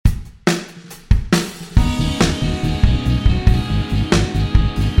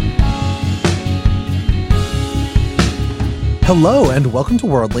Hello and welcome to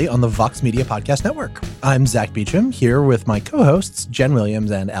Worldly on the Vox Media Podcast Network. I'm Zach Beecham, here with my co-hosts Jen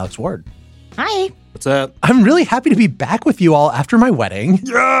Williams and Alex Ward. Hi. What's up? I'm really happy to be back with you all after my wedding.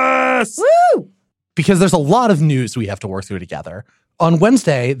 Yes! Woo! Because there's a lot of news we have to work through together. On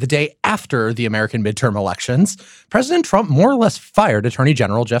Wednesday, the day after the American midterm elections, President Trump more or less fired Attorney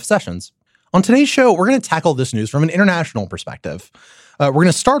General Jeff Sessions. On today's show, we're going to tackle this news from an international perspective. We're going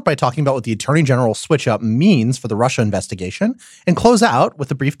to start by talking about what the Attorney General switch-up means for the Russia investigation and close out with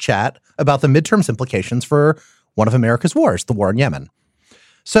a brief chat about the midterm's implications for one of America's wars, the war in Yemen.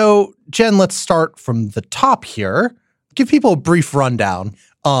 So, Jen, let's start from the top here. Give people a brief rundown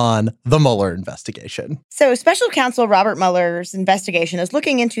on the Mueller investigation. So Special Counsel Robert Mueller's investigation is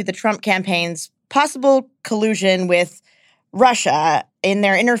looking into the Trump campaign's possible collusion with Russia in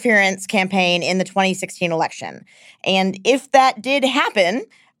their interference campaign in the 2016 election. And if that did happen,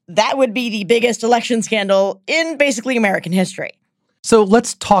 that would be the biggest election scandal in basically American history. So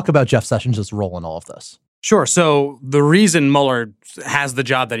let's talk about Jeff Sessions' role in all of this. Sure. So the reason Mueller has the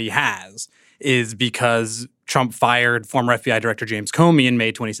job that he has is because Trump fired former FBI Director James Comey in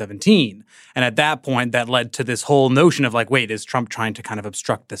May 2017. And at that point, that led to this whole notion of like, wait, is Trump trying to kind of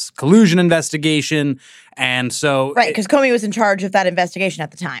obstruct this collusion investigation? And so... Right, because Comey was in charge of that investigation at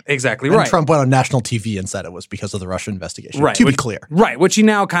the time. Exactly And right. Trump went on national TV and said it was because of the Russia investigation, Right, to be clear. Right, which he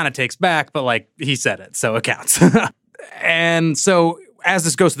now kind of takes back, but like he said it, so it counts. And so as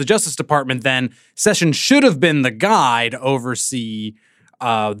this goes to the Justice Department, then Sessions should have been the guy to oversee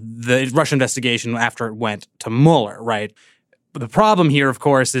the Russia investigation after it went to Mueller, right? But the problem here, of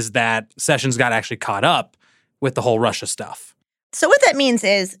course, is that Sessions got actually caught up with the whole Russia stuff. So what that means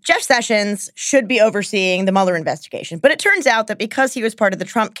is Jeff Sessions should be overseeing the Mueller investigation. But it turns out that because he was part of the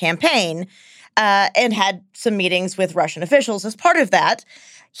Trump campaign and had some meetings with Russian officials as part of that,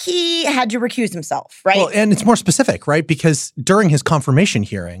 he had to recuse himself, right? Well, and it's more specific, right? Because during his confirmation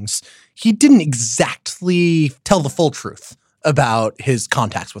hearings, he didn't exactly tell the full truth about his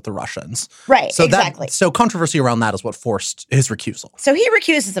contacts with the Russians. Right, so exactly. So controversy around that is what forced his recusal. So he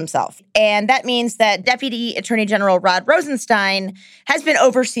recuses himself. And that means that Deputy Attorney General Rod Rosenstein has been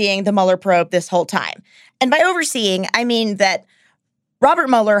overseeing the Mueller probe this whole time. And by overseeing, I mean that Robert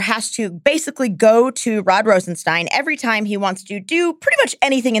Mueller has to basically go to Rod Rosenstein every time he wants to do pretty much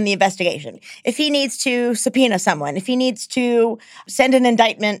anything in the investigation. If he needs to subpoena someone, if he needs to send an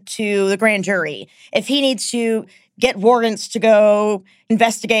indictment to the grand jury, if he needs to get warrants to go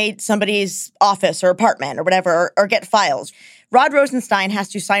investigate somebody's office or apartment or whatever, or get files, Rod Rosenstein has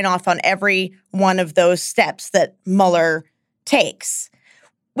to sign off on every one of those steps that Mueller takes.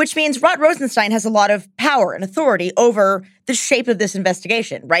 Which means Rod Rosenstein has a lot of power and authority over the shape of this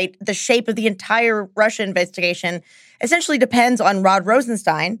investigation, right? The shape of the entire Russia investigation essentially depends on Rod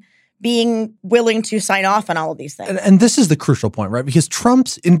Rosenstein being willing to sign off on all of these things. And this is the crucial point, right? Because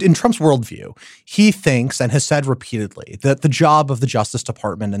in Trump's worldview, he thinks and has said repeatedly that the job of the Justice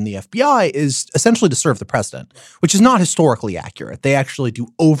Department and the FBI is essentially to serve the president, which is not historically accurate. They actually do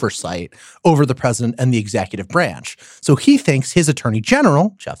oversight over the president and the executive branch. So he thinks his attorney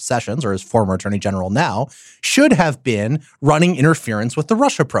general, Jeff Sessions, or his former attorney general now, should have been running interference with the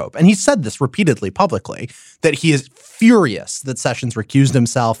Russia probe. And he said this repeatedly publicly, that he is furious that Sessions recused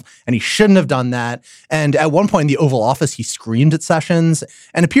himself and he shouldn't have done that. And at one point in the Oval Office, he screamed at Sessions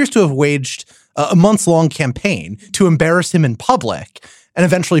and appears to have waged a months-long campaign to embarrass him in public and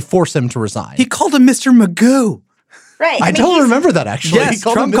eventually force him to resign. He called him Mr. Magoo. Right. I don't remember that, actually. Yes,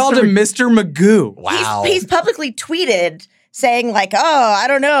 Trump called him Mr. Magoo. Wow. He's publicly tweeted saying like, oh, I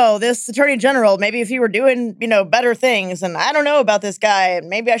don't know, this attorney general, maybe if he were doing, better things, and I don't know about this guy, and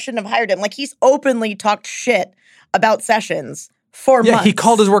maybe I shouldn't have hired him. Like, he's openly talked shit about Sessions for months. He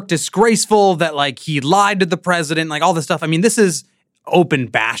called his work disgraceful, that like he lied to the president, like all this stuff. I mean, this is open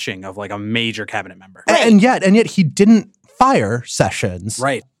bashing of like a major cabinet member. Right. And yet he didn't fire Sessions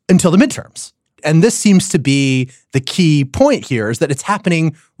until the midterms. And this seems to be the key point here, is that it's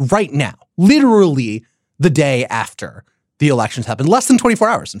happening right now, literally the day after the elections happened, less than 24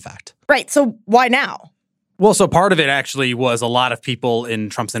 hours, in fact. Right. So why now? Well, so part of it actually was a lot of people in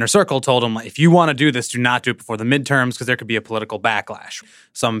Trump's inner circle told him, if you want to do this, do not do it before the midterms because there could be a political backlash.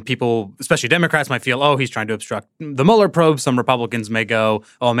 Some people, especially Democrats, might feel, oh, he's trying to obstruct the Mueller probe. Some Republicans may go,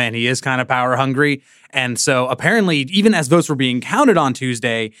 oh, man, he is kind of power hungry. And so apparently, even as votes were being counted on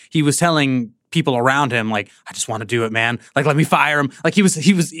Tuesday, he was telling people around him, like, I just want to do it, man. Like, let me fire him. Like he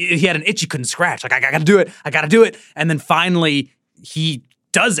had an itch he couldn't scratch. Like, I got to do it. I got to do it. And then finally he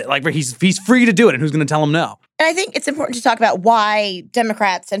does it. Like, he's free to do it. And who's going to tell him no? And I think it's important to talk about why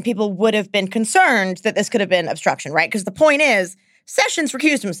Democrats and people would have been concerned that this could have been obstruction, right? Because the point is, Sessions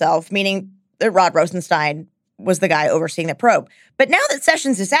recused himself, meaning that Rod Rosenstein was the guy overseeing the probe. But now that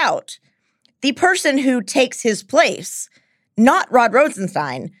Sessions is out, the person who takes his place, not Rod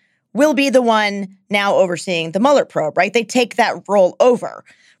Rosenstein, will be the one now overseeing the Mueller probe, right? They take that role over,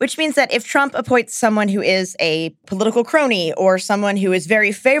 which means that if Trump appoints someone who is a political crony or someone who is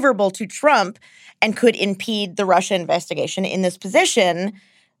very favorable to Trump and could impede the Russia investigation in this position,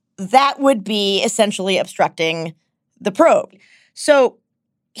 that would be essentially obstructing the probe. So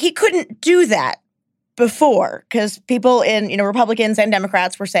he couldn't do that before because people in, Republicans and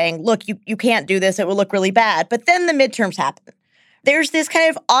Democrats were saying, look, you can't do this. It will look really bad. But then the midterms happen. There's this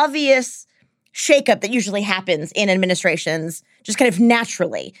kind of obvious shakeup that usually happens in administrations just kind of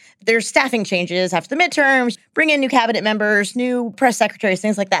naturally. There's staffing changes after the midterms, bring in new cabinet members, new press secretaries,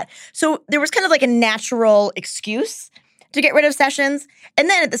 things like that. So there was kind of like a natural excuse to get rid of Sessions. And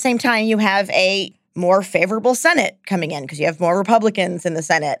then at the same time, you have a more favorable Senate coming in because you have more Republicans in the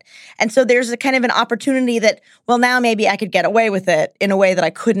Senate. And so there's a kind of an opportunity that, well, now maybe I could get away with it in a way that I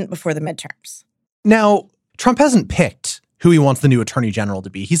couldn't before the midterms. Now, Trump hasn't picked who he wants the new attorney general to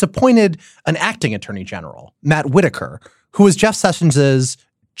be. He's appointed an acting attorney general, Matt Whitaker, who was Jeff Sessions'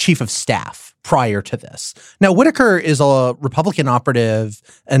 chief of staff prior to this. Now, Whitaker is a Republican operative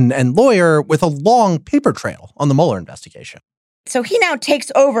and lawyer with a long paper trail on the Mueller investigation. So he now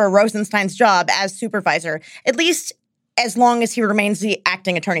takes over Rosenstein's job as supervisor, at least as long as he remains the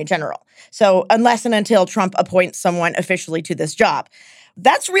acting attorney general. So unless and until Trump appoints someone officially to this job.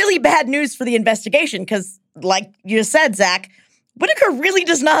 That's really bad news for the investigation because, like you said, Zach, Whitaker really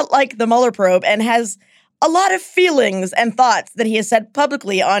does not like the Mueller probe and has a lot of feelings and thoughts that he has said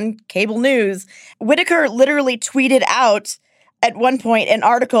publicly on cable news. Whitaker literally tweeted out at one point an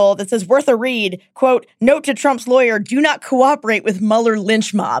article that says, worth a read, quote, note to Trump's lawyer, do not cooperate with Mueller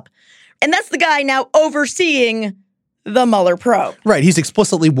lynch mob. And that's the guy now overseeing the Mueller probe. Right. He's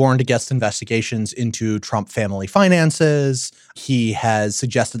explicitly warned against investigations into Trump family finances. He has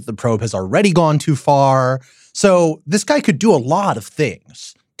suggested that the probe has already gone too far. So this guy could do a lot of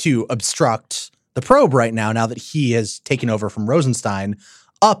things to obstruct the probe right now that he has taken over from Rosenstein,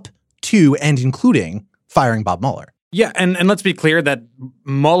 up to and including firing Bob Mueller. Yeah, and let's be clear that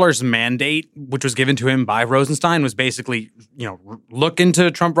Mueller's mandate, which was given to him by Rosenstein, was basically, look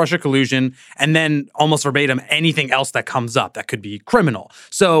into Trump-Russia collusion and then almost verbatim anything else that comes up that could be criminal.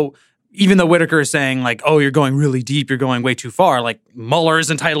 So even though Whitaker is saying like, oh, you're going really deep, you're going way too far, like Mueller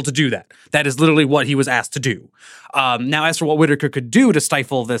is entitled to do that. That is literally what he was asked to do. Now, as for what Whitaker could do to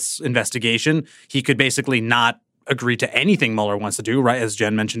stifle this investigation, he could basically not agree to anything Mueller wants to do, right? As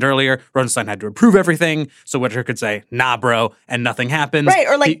Jen mentioned earlier, Rosenstein had to approve everything. So Whitaker could say, nah, bro, and nothing happens. Right.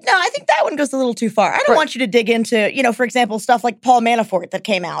 Or like, no, I think that one goes a little too far. I don't want you to dig into, for example, stuff like Paul Manafort that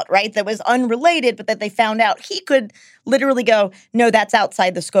came out, right? That was unrelated, but that they found out. He could literally go, no, that's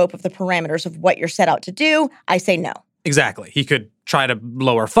outside the scope of the parameters of what you're set out to do. I say no. Exactly. He could try to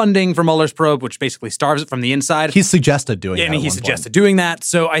lower funding for Mueller's probe, which basically starves it from the inside. He's suggested doing that. And he suggested doing that.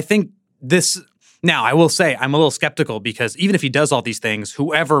 So I think this... Now, I will say I'm a little skeptical because even if he does all these things,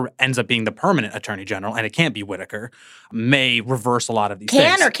 whoever ends up being the permanent attorney general, and it can't be Whitaker, may reverse a lot of these things.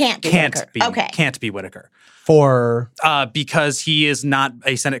 Can or can't be Whitaker? Okay. Can't be Whitaker. Because he is not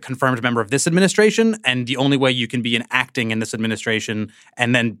a Senate-confirmed member of this administration, and the only way you can be an acting in this administration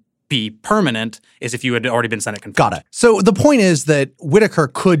and then be permanent is if you had already been Senate confirmed. Got it. So the point is that Whitaker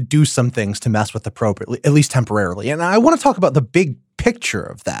could do some things to mess with the probe, at least temporarily. And I want to talk about the big picture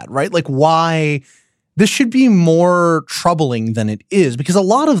of that, right? Like why this should be more troubling than it is, because a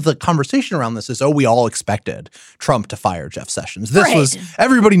lot of the conversation around this is, oh, we all expected Trump to fire Jeff Sessions.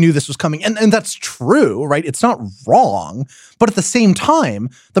 Everybody knew this was coming. And that's true, right? It's not wrong. But at the same time,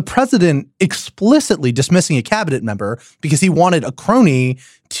 the president explicitly dismissing a cabinet member because he wanted a crony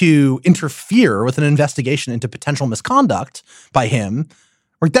to interfere with an investigation into potential misconduct by him,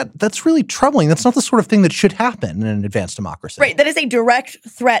 like that's really troubling. That's not the sort of thing that should happen in an advanced democracy. Right. That is a direct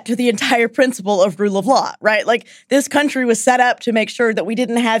threat to the entire principle of rule of law, right? Like this country was set up to make sure that we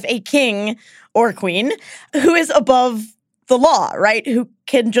didn't have a king or queen who is above the law, right? Who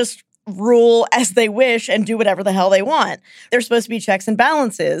can just rule as they wish and do whatever the hell they want. There's supposed to be checks and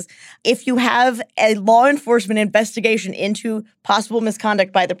balances. If you have a law enforcement investigation into possible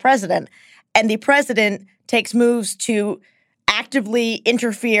misconduct by the president, and the president takes moves to actively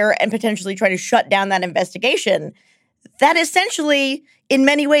interfere and potentially try to shut down that investigation, that essentially, in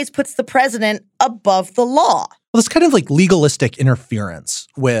many ways, puts the president above the law. Well, this kind of like legalistic interference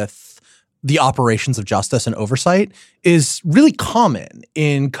with the operations of justice and oversight is really common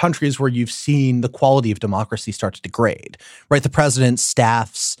in countries where you've seen the quality of democracy start to degrade, right? The president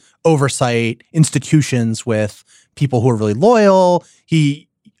staffs oversight institutions with people who are really loyal.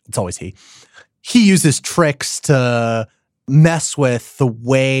 It's always he. he uses tricks to mess with the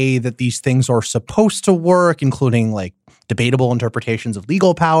way that these things are supposed to work, including like debatable interpretations of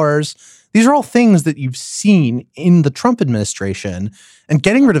legal powers. These are all things that you've seen in the Trump administration. And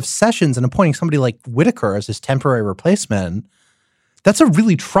getting rid of Sessions and appointing somebody like Whitaker as his temporary replacement, that's a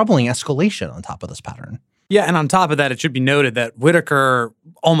really troubling escalation on top of this pattern. Yeah, and on top of that, it should be noted that Whitaker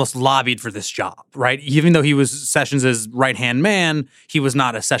almost lobbied for this job, right? Even though he was Sessions' right-hand man, he was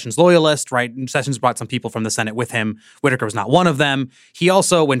not a Sessions loyalist, right? Sessions brought some people from the Senate with him. Whitaker was not one of them. He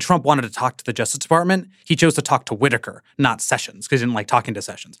also, when Trump wanted to talk to the Justice Department, he chose to talk to Whitaker, not Sessions, because he didn't like talking to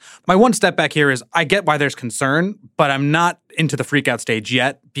Sessions. My one step back here is I get why there's concern, but I'm not into the freak out stage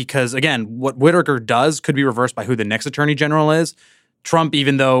yet because, again, what Whitaker does could be reversed by who the next attorney general is. Trump,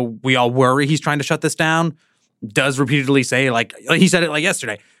 even though we all worry he's trying to shut this down, does repeatedly say, like he said it like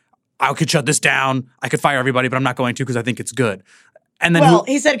yesterday, I could shut this down, I could fire everybody, but I'm not going to because I think it's good. And then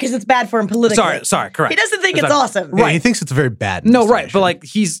he said because it's bad for him politically. Sorry, correct. He doesn't think it's awesome. Right. He thinks it's a very bad No, right. But like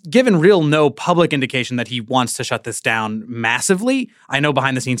he's given no public indication that he wants to shut this down massively. I know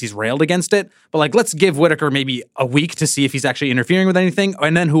behind the scenes he's railed against it, but like let's give Whitaker maybe a week to see if he's actually interfering with anything.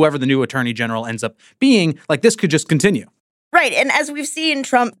 And then whoever the new attorney general ends up being, like this could just continue. Right. And as we've seen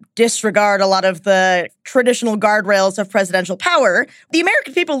Trump disregard a lot of the traditional guardrails of presidential power, the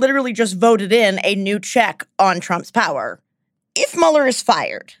American people literally just voted in a new check on Trump's power. If Mueller is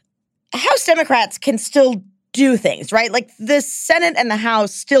fired, House Democrats can still do things, right? Like the Senate and the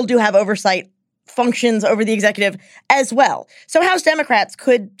House still do have oversight functions over the executive as well. So House Democrats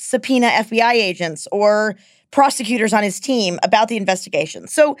could subpoena FBI agents or prosecutors on his team about the investigation.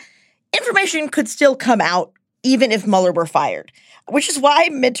 So information could still come out even if Mueller were fired, which is why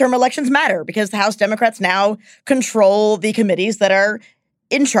midterm elections matter, because the House Democrats now control the committees that are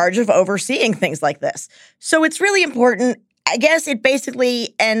in charge of overseeing things like this. So it's really important. I guess it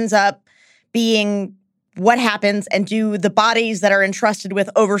basically ends up being what happens and do the bodies that are entrusted with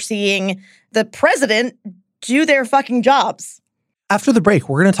overseeing the president do their fucking jobs. After the break,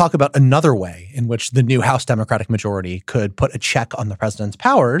 we're going to talk about another way in which the new House Democratic majority could put a check on the president's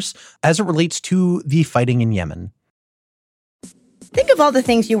powers as it relates to the fighting in Yemen. Think of all the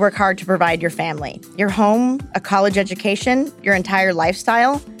things you work hard to provide your family. Your home, a college education, your entire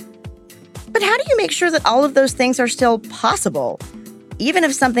lifestyle. But how do you make sure that all of those things are still possible, even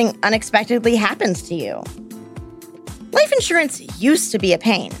if something unexpectedly happens to you? Life insurance used to be a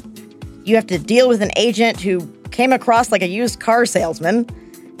pain. You have to deal with an agent who came across like a used car salesman.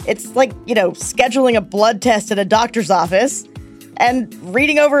 It's like, scheduling a blood test at a doctor's office and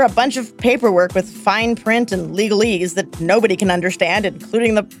reading over a bunch of paperwork with fine print and legalese that nobody can understand,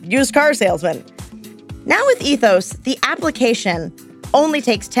 including the used car salesman. Now with Ethos, the application only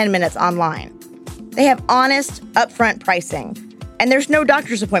takes 10 minutes online. They have honest, upfront pricing, and there's no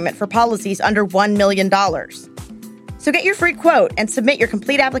doctor's appointment for policies under $1 million. So get your free quote and submit your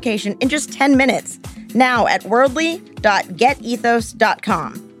complete application in just 10 minutes now at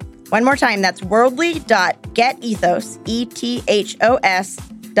worldly.getethos.com. One more time, that's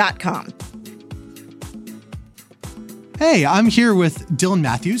worldly.getethos.com. Hey, I'm here with Dylan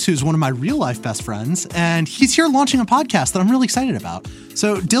Matthews, who's one of my real-life best friends, and he's here launching a podcast that I'm really excited about.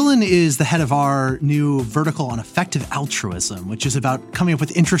 So Dylan is the head of our new vertical on effective altruism, which is about coming up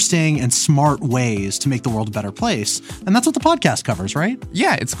with interesting and smart ways to make the world a better place. And that's what the podcast covers, right?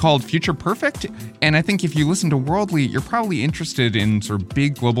 Yeah, it's called Future Perfect. And I think if you listen to Worldly, you're probably interested in sort of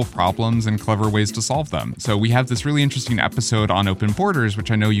big global problems and clever ways to solve them. So we have this really interesting episode on open borders, which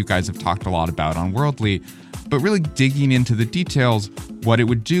I know you guys have talked a lot about on Worldly, but really digging into the details, what it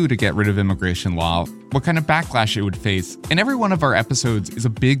would do to get rid of immigration law, what kind of backlash it would face. And every one of our episodes is a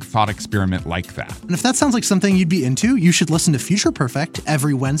big thought experiment like that. And if that sounds like something you'd be into, you should listen to Future Perfect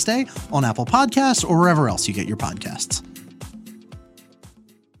every Wednesday on Apple Podcasts or wherever else you get your podcasts.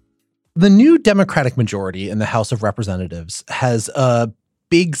 The new Democratic majority in the House of Representatives has a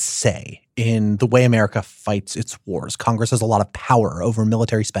big say in the way America fights its wars. Congress has a lot of power over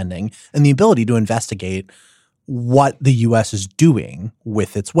military spending and the ability to investigate what the U.S. is doing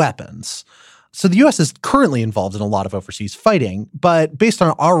with its weapons. So the U.S. is currently involved in a lot of overseas fighting, but based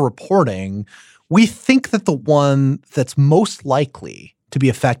on our reporting, we think that the one that's most likely to be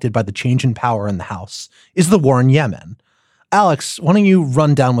affected by the change in power in the House is the war in Yemen. Alex, why don't you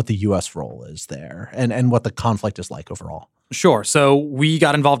run down what the U.S. role is there and what the conflict is like overall? Sure. So we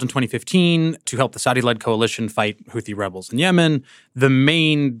got involved in 2015 to help the Saudi-led coalition fight Houthi rebels in Yemen. The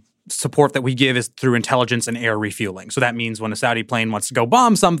main support that we give is through intelligence and air refueling. So that means when a Saudi plane wants to go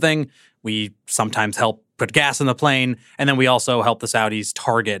bomb something, we sometimes help put gas in the plane. And then we also help the Saudis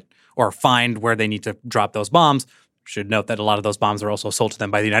target or find where they need to drop those bombs. should note that a lot of those bombs are also sold to them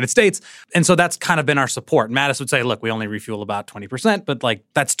by the United States. And so that's kind of been our support. Mattis would say, look, we only refuel about 20%, but like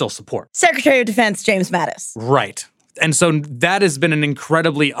that's still support. Secretary of Defense James Mattis. Right. And so that has been an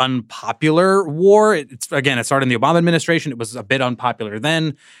incredibly unpopular war. It started in the Obama administration. It was a bit unpopular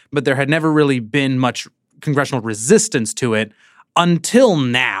then, but there had never really been much congressional resistance to it until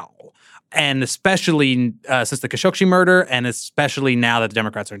now. And especially since the Khashoggi murder, and especially now that the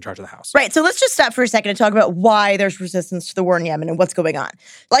Democrats are in charge of the House. Right. So let's just stop for a second and talk about why there's resistance to the war in Yemen and what's going on.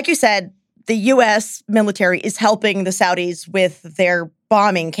 Like you said, the U.S. military is helping the Saudis with their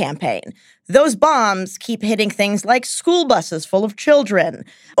bombing campaign. Those bombs keep hitting things like school buses full of children,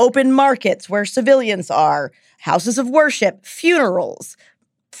 open markets where civilians are, houses of worship, funerals,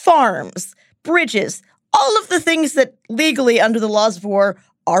 farms, bridges, all of the things that legally under the laws of war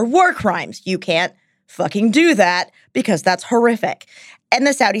are war crimes. You can't fucking do that because that's horrific. And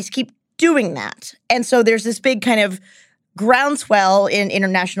the Saudis keep doing that. And so there's this big kind of groundswell in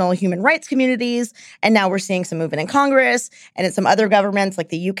international human rights communities. And now we're seeing some movement in Congress and in some other governments like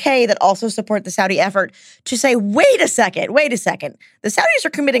the UK that also support the Saudi effort to say, wait a second. The Saudis are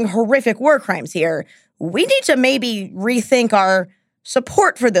committing horrific war crimes here. We need to maybe rethink our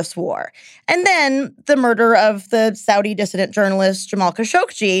support for this war. And then the murder of the Saudi dissident journalist Jamal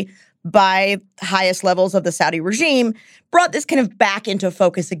Khashoggi by highest levels of the Saudi regime brought this kind of back into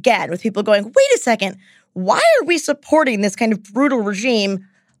focus again, with people going, wait a second, why are we supporting this kind of brutal regime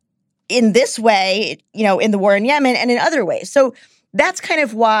in this way, in the war in Yemen and in other ways? So that's kind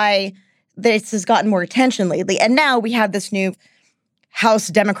of why this has gotten more attention lately. And now we have this new House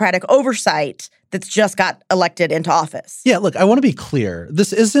Democratic oversight that's just got elected into office. Yeah, look, I want to be clear.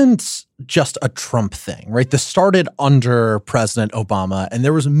 This isn't just a Trump thing, right? This started under President Obama, and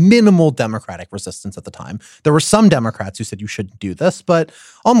there was minimal Democratic resistance at the time. There were some Democrats who said you shouldn't do this, but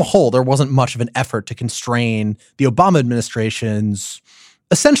on the whole, there wasn't much of an effort to constrain the Obama administration's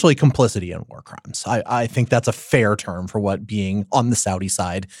essentially complicity in war crimes. I think that's a fair term for what being on the Saudi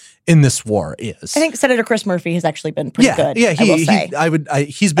side in this war is. I think Senator Chris Murphy has actually been pretty good. Yeah, I will say.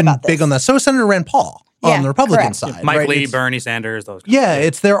 He's been big on that. So is Senator Rand Paul on the Republican side. Mike right? Lee, Bernie Sanders, those guys. Yeah,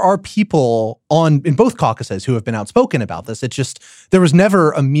 there are people in both caucuses who have been outspoken about this. It's just there was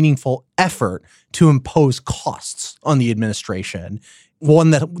never a meaningful effort to impose costs on the administration,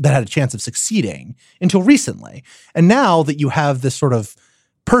 one that had a chance of succeeding until recently. And now that you have this sort of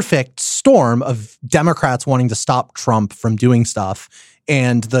perfect storm of Democrats wanting to stop Trump from doing stuff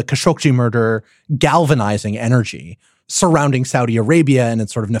and the Khashoggi murder galvanizing energy surrounding Saudi Arabia and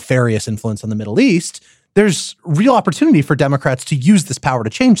its sort of nefarious influence on the Middle East, there's real opportunity for Democrats to use this power to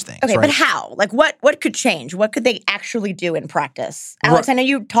change things. Okay, right? but how? Like what could change? What could they actually do in practice? Alex, I know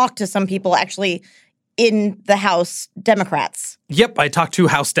you talked to some people actually in the House Democrats. Yep, I talked to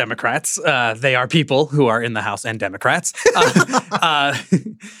House Democrats. They are people who are in the House and Democrats.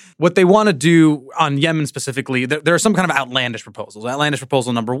 What they want to do on Yemen specifically, there are some kind of outlandish proposals. Outlandish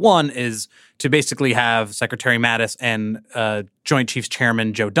proposal number one is to basically have Secretary Mattis and Joint Chiefs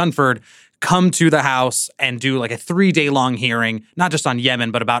Chairman Joe Dunford come to the House and do like a 3-day-long hearing, not just on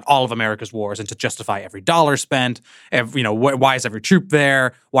Yemen, but about all of America's wars and to justify every dollar spent. Why is every troop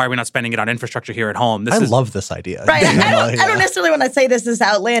there? Why are we not spending it on infrastructure here at home? I love this idea. Right. I don't necessarily want to say this is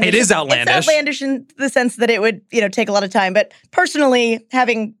outlandish. It is outlandish. It's outlandish in the sense that it would, take a lot of time. But personally,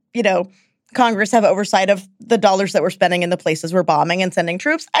 having, Congress have oversight of the dollars that we're spending in the places we're bombing and sending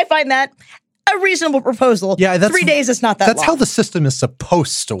troops, I find that a reasonable proposal. Yeah, 3 days is not that long. That's how the system is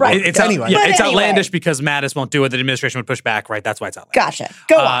supposed to work. Right. It's outlandish because Mattis won't do it. The administration would push back, right? That's why it's outlandish. Gotcha.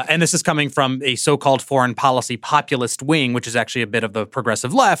 Go on. And this is coming from a so-called foreign policy populist wing, which is actually a bit of the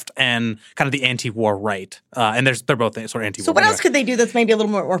progressive left and kind of the anti-war right. And they're both sort of anti-war. So what else could they do that's maybe a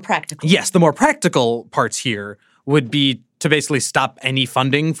little more practical? Yes, the more practical parts here would be to basically stop any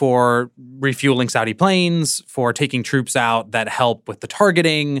funding for refueling Saudi planes, for taking troops out that help with the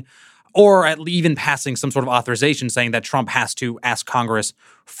targeting, or even passing some sort of authorization saying that Trump has to ask Congress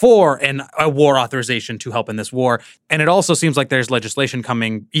for a war authorization to help in this war. And it also seems like there's legislation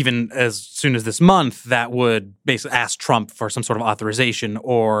coming even as soon as this month that would basically ask Trump for some sort of authorization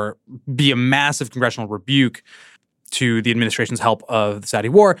or be a massive congressional rebuke to the administration's help of the Saudi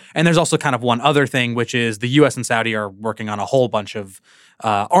war. And there's also kind of one other thing, which is the U.S. and Saudi are working on a whole bunch of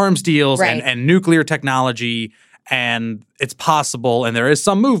arms deals and nuclear technology. And it's possible, and there is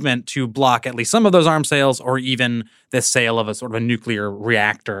some movement to block at least some of those arms sales or even the sale of a sort of a nuclear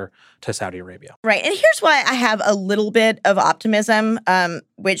reactor to Saudi Arabia. Right. And here's why I have a little bit of optimism,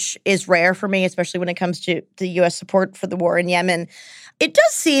 which is rare for me, especially when it comes to the U.S. support for the war in Yemen. It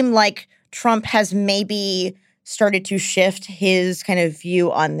does seem like Trump has maybe started to shift his kind of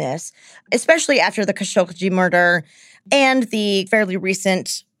view on this, especially after the Khashoggi murder and the fairly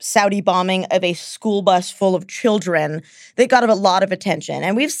recent Saudi bombing of a school bus full of children that got a lot of attention.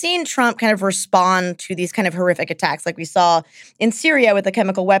 And we've seen Trump kind of respond to these kind of horrific attacks, like we saw in Syria with the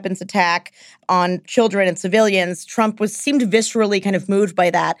chemical weapons attack on children and civilians. Trump seemed viscerally kind of moved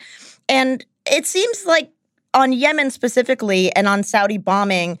by that. And it seems like on Yemen specifically and on Saudi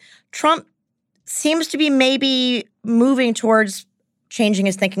bombing, Trump seems to be maybe moving towards changing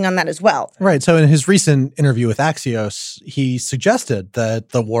his thinking on that as well. Right. So in his recent interview with Axios, he suggested that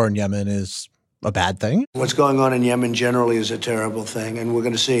the war in Yemen is a bad thing. What's going on in Yemen generally is a terrible thing, and we're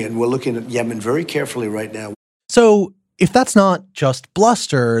going to see, and we're looking at Yemen very carefully right now. So if that's not just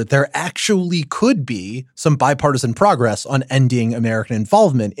bluster, there actually could be some bipartisan progress on ending American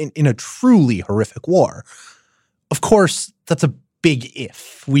involvement in a truly horrific war. Of course, that's a big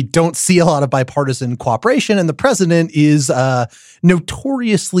if. We don't see a lot of bipartisan cooperation, and the president is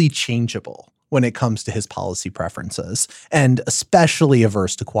notoriously changeable when it comes to his policy preferences, and especially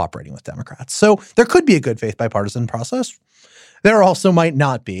averse to cooperating with Democrats. So there could be a good faith bipartisan process. There also might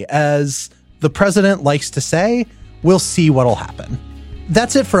not be. As the president likes to say, we'll see what'll happen.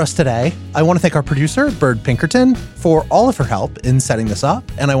 That's it for us today. I want to thank our producer, Bird Pinkerton, for all of her help in setting this up.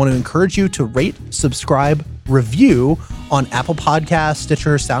 And I want to encourage you to rate, subscribe, review on Apple Podcasts,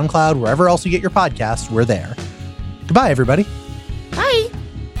 Stitcher, SoundCloud, wherever else you get your podcasts. We're there. Goodbye, everybody. Bye.